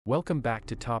Welcome back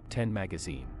to Top 10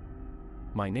 Magazine.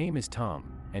 My name is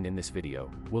Tom, and in this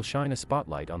video, we'll shine a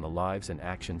spotlight on the lives and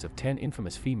actions of 10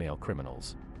 infamous female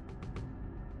criminals.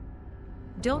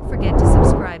 Don't forget to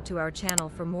subscribe to our channel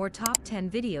for more top 10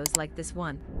 videos like this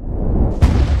one.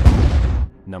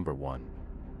 Number 1.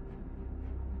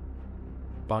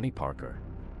 Bonnie Parker.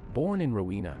 Born in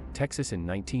Rowena, Texas in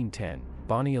 1910,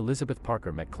 Bonnie Elizabeth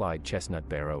Parker met Clyde Chestnut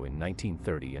Barrow in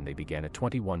 1930 and they began a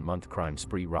 21-month crime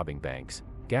spree robbing banks,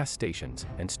 gas stations,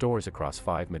 and stores across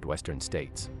 5 Midwestern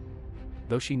states.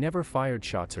 Though she never fired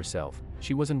shots herself,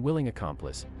 she was an willing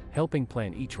accomplice, helping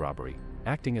plan each robbery,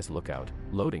 acting as lookout,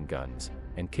 loading guns,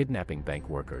 and kidnapping bank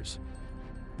workers.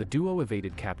 The duo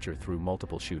evaded capture through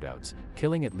multiple shootouts,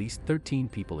 killing at least 13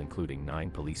 people including 9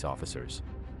 police officers.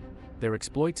 Their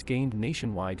exploits gained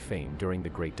nationwide fame during the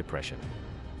Great Depression.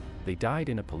 They died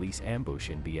in a police ambush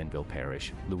in Bienville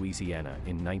Parish, Louisiana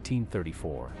in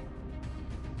 1934.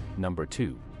 Number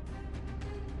 2.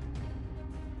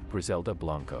 Griselda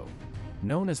Blanco.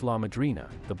 Known as La Madrina,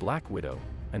 the Black Widow,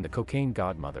 and the Cocaine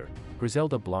Godmother,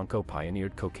 Griselda Blanco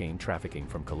pioneered cocaine trafficking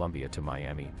from Colombia to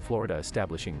Miami, Florida,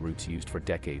 establishing routes used for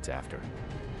decades after.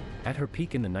 At her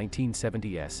peak in the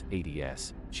 1970s,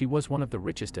 80s, she was one of the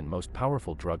richest and most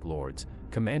powerful drug lords,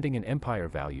 commanding an empire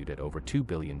valued at over $2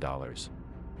 billion.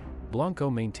 Blanco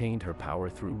maintained her power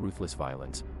through ruthless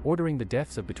violence, ordering the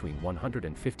deaths of between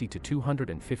 150 to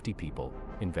 250 people,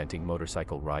 inventing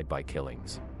motorcycle ride-by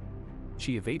killings.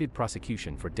 She evaded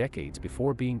prosecution for decades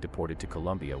before being deported to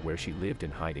Colombia, where she lived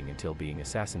in hiding until being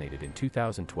assassinated in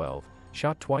 2012,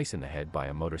 shot twice in the head by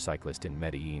a motorcyclist in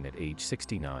Medellin at age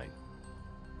 69.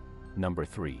 Number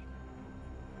 3.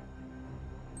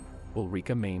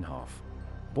 Ulrike Meinhof.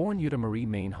 Born Jutta Marie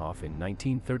Meinhof in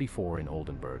 1934 in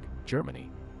Oldenburg, Germany.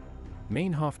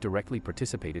 Meinhof directly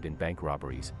participated in bank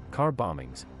robberies, car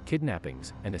bombings,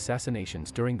 kidnappings, and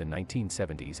assassinations during the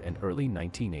 1970s and early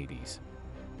 1980s.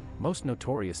 Most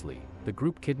notoriously, the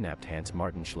group kidnapped Hans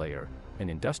Martin Schleyer, an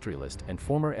industrialist and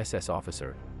former SS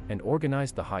officer, and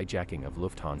organized the hijacking of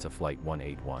Lufthansa Flight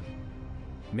 181.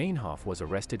 Meinhof was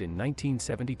arrested in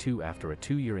 1972 after a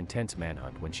 2-year intense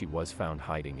manhunt when she was found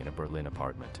hiding in a Berlin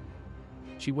apartment.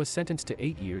 She was sentenced to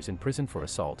 8 years in prison for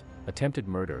assault, attempted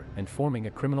murder, and forming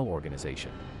a criminal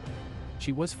organization.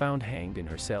 She was found hanged in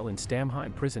her cell in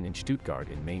Stammheim prison in Stuttgart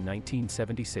in May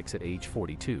 1976 at age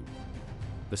 42.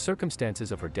 The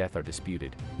circumstances of her death are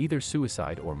disputed, either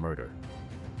suicide or murder.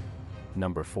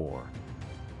 Number 4.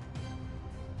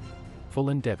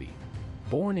 Phoolan Devi.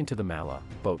 Born into the Malla,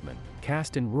 boatman,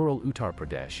 caste in rural Uttar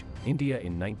Pradesh, India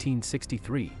in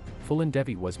 1963, Phoolan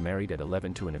Devi was married at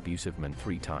 11 to an abusive man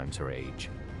 3 times her age.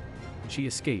 She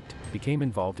escaped, became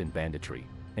involved in banditry,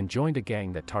 and joined a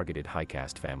gang that targeted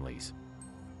high-caste families.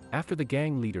 After the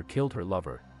gang leader killed her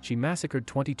lover, she massacred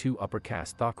 22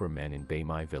 upper-caste Thakra men in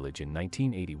Baimai village in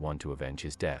 1981 to avenge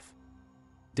his death.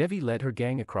 Devi led her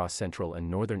gang across central and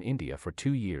northern India for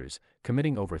 2 years,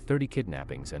 committing over 30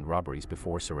 kidnappings and robberies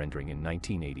before surrendering in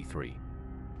 1983.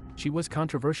 She was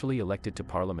controversially elected to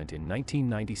parliament in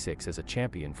 1996 as a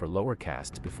champion for lower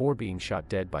castes before being shot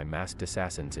dead by masked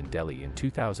assassins in Delhi in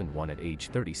 2001 at age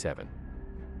 37.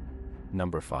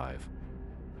 Number 5.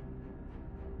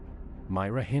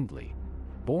 Myra Hindley.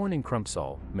 Born in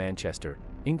Crumpsall, Manchester,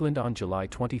 England on July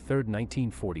 23,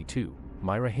 1942,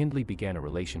 Myra Hindley began a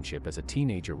relationship as a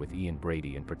teenager with Ian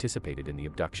Brady and participated in the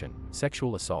abduction,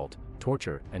 sexual assault,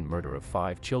 torture, and murder of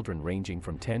 5 children ranging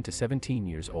from 10 to 17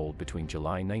 years old between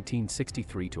July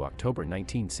 1963 to October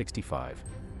 1965.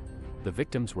 The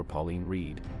victims were Pauline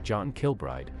Reed, John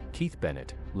Kilbride, Keith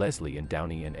Bennett, Leslie and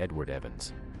Downey and Edward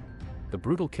Evans. The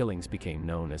brutal killings became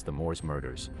known as the Moors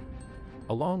murders.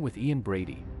 Along with Ian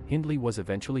Brady, Hindley was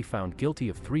eventually found guilty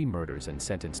of 3 murders and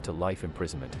sentenced to life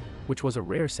imprisonment, which was a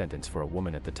rare sentence for a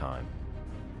woman at the time.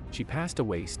 She passed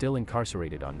away still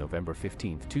incarcerated on November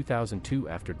 15, 2002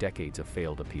 after decades of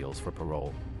failed appeals for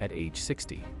parole, at age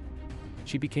 60.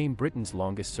 She became Britain's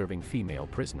longest-serving female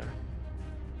prisoner.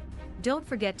 Don't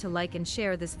forget to like and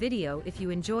share this video if you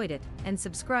enjoyed it, and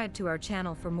subscribe to our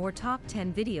channel for more top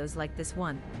 10 videos like this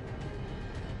one.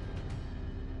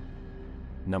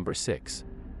 Number 6.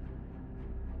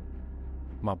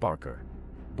 Ma Barker.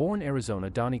 Born Arizona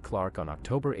Donnie Clark on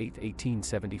October 8,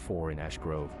 1874 in Ash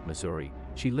Grove, Missouri,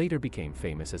 she later became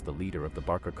famous as the leader of the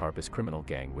Barker Karpus criminal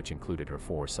gang, which included her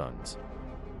 4 sons.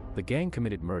 The gang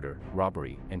committed murder,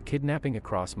 robbery, and kidnapping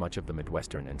across much of the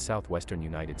Midwestern and Southwestern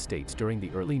United States during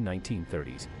the early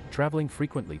 1930s, traveling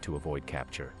frequently to avoid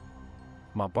capture.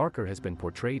 Ma Barker has been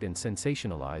portrayed and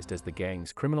sensationalized as the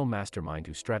gang's criminal mastermind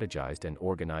who strategized and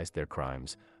organized their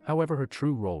crimes, however her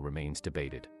true role remains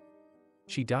debated.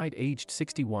 She died aged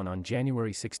 61 on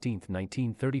January 16,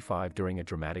 1935 during a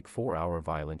dramatic 4-hour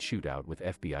violent shootout with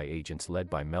FBI agents led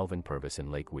by Melvin Purvis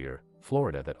in Lake Weir,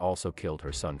 Florida that also killed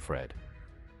her son Fred.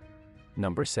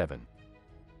 Number 7.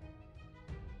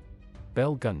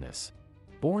 Belle Gunness.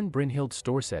 Born Brynhild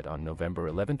Storseth on November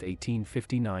 11,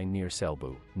 1859 near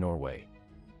Selbu, Norway.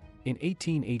 In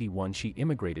 1881 she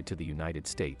immigrated to the United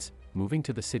States, moving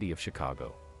to the city of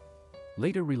Chicago.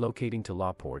 Later relocating to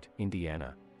Lawport,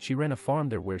 Indiana, she ran a farm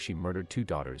there where she murdered 2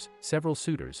 daughters, several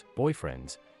suitors,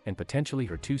 boyfriends, and potentially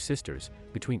her 2 sisters,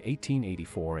 between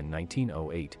 1884 and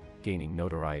 1908, gaining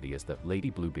notoriety as the Lady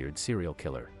Bluebeard serial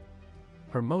killer.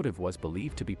 Her motive was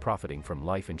believed to be profiting from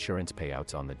life insurance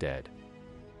payouts on the dead.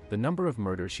 The number of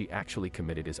murders she actually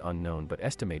committed is unknown but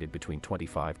estimated between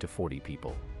 25 to 40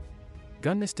 people.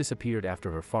 Gunness disappeared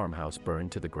after her farmhouse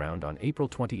burned to the ground on April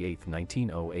 28,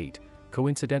 1908,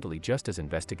 coincidentally just as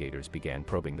investigators began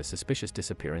probing the suspicious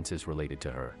disappearances related to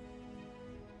her.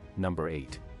 Number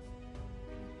 8.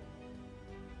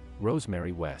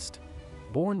 Rosemary West.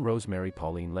 Born Rosemary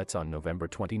Pauline Letts on November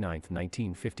 29,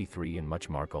 1953 in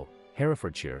Muchmarkel,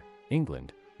 Herefordshire,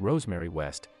 England, Rosemary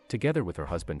West, together with her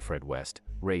husband Fred West,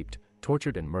 raped,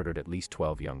 tortured and murdered at least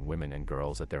 12 young women and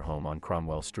girls at their home on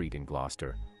Cromwell Street in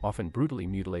Gloucester, often brutally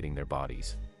mutilating their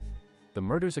bodies. The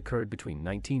murders occurred between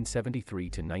 1973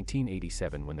 to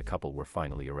 1987 when the couple were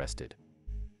finally arrested.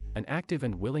 An active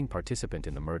and willing participant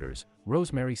in the murders,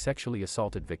 Rosemary sexually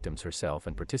assaulted victims herself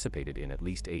and participated in at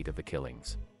least 8 of the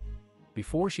killings.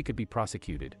 Before she could be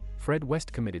prosecuted, Fred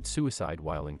West committed suicide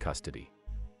while in custody.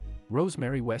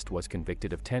 Rosemary West was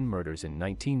convicted of 10 murders in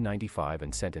 1995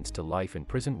 and sentenced to life in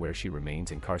prison where she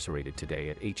remains incarcerated today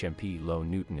at HMP Low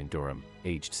Newton in Durham,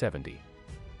 aged 70.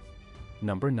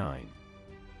 Number 9.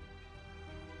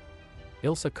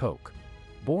 Ilse Koch.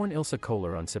 Born Ilse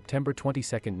Kohler on September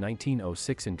 22,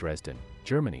 1906 in Dresden,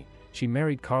 Germany, she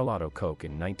married Karl Otto Koch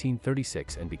in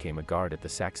 1936 and became a guard at the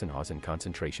Sachsenhausen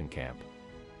concentration camp.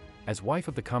 As wife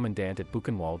of the commandant at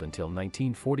Buchenwald until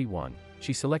 1941,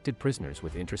 she selected prisoners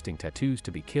with interesting tattoos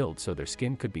to be killed so their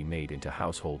skin could be made into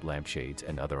household lampshades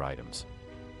and other items.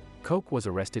 Koch was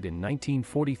arrested in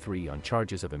 1943 on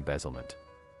charges of embezzlement.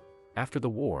 After the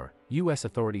war, U.S.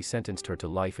 authorities sentenced her to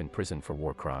life in prison for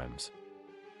war crimes.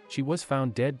 She was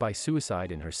found dead by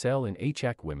suicide in her cell in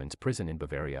Achach Women's Prison in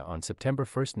Bavaria on September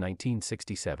 1,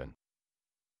 1967.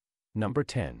 Number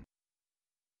 10.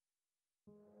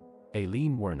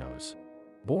 Aileen Wuornos.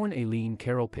 Born Aileen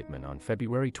Carol Pittman on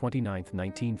February 29,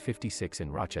 1956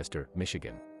 in Rochester,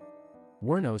 Michigan.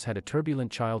 Wuornos had a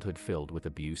turbulent childhood filled with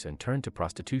abuse and turned to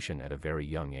prostitution at a very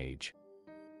young age.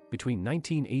 Between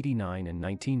 1989 and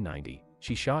 1990,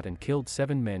 she shot and killed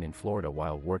 7 men in Florida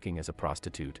while working as a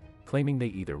prostitute, claiming they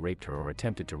either raped her or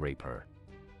attempted to rape her.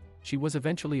 She was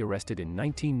eventually arrested in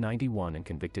 1991 and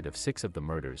convicted of 6 of the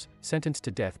murders, sentenced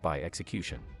to death by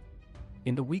execution.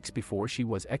 In the weeks before she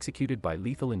was executed by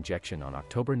lethal injection on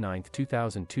October 9,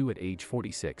 2002 at age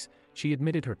 46, she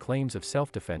admitted her claims of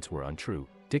self-defense were untrue,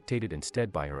 dictated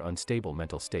instead by her unstable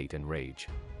mental state and rage.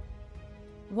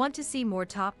 Want to see more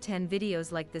top 10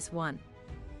 videos like this one?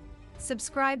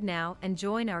 Subscribe now and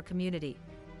join our community.